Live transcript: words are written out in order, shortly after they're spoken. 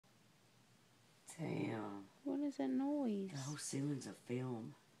Damn. What is that noise? The whole ceiling's a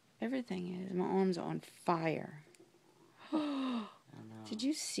film. Everything is. My arms are on fire. I know. Did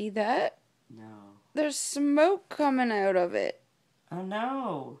you see that? No. There's smoke coming out of it. I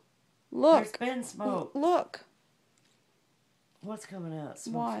know. Look. There's been smoke. Look. What's coming out?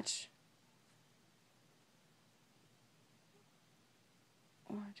 Smoke's... Watch.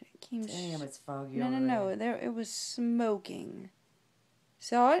 Watch. It came. Damn, it's foggy. No. There, it was smoking.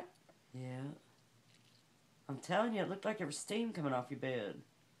 Saw it? Yeah. I'm telling you, it looked like there was steam coming off your bed.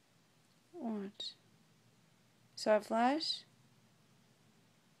 Watch. Saw it flash?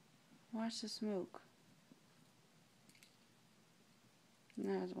 Watch the smoke.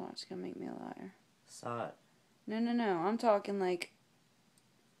 Now watch. It's gonna make me a liar. Saw it. No. I'm talking like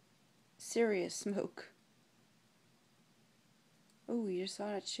serious smoke. Oh, you just saw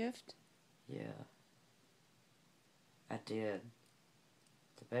it shift? Yeah. I did.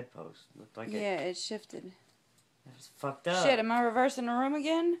 The bedpost looked like Yeah, it shifted. It was fucked up. Shit, am I reversing the room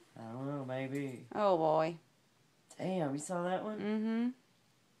again? I don't know, maybe. Oh boy. Damn, you saw that one? Mm-hmm.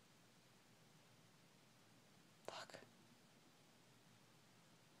 Fuck.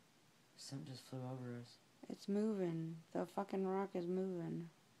 Something just flew over us. It's moving. The fucking rock is moving.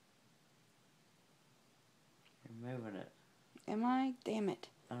 You're moving it. Am I? Damn it.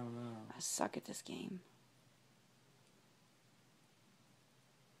 I don't know. I suck at this game.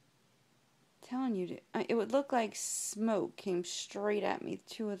 Telling you, it would look like smoke came straight at me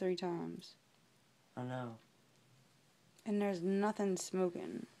 2 or 3 times. I know. And there's nothing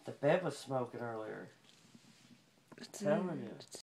smoking. The bed was smoking earlier. It's telling you.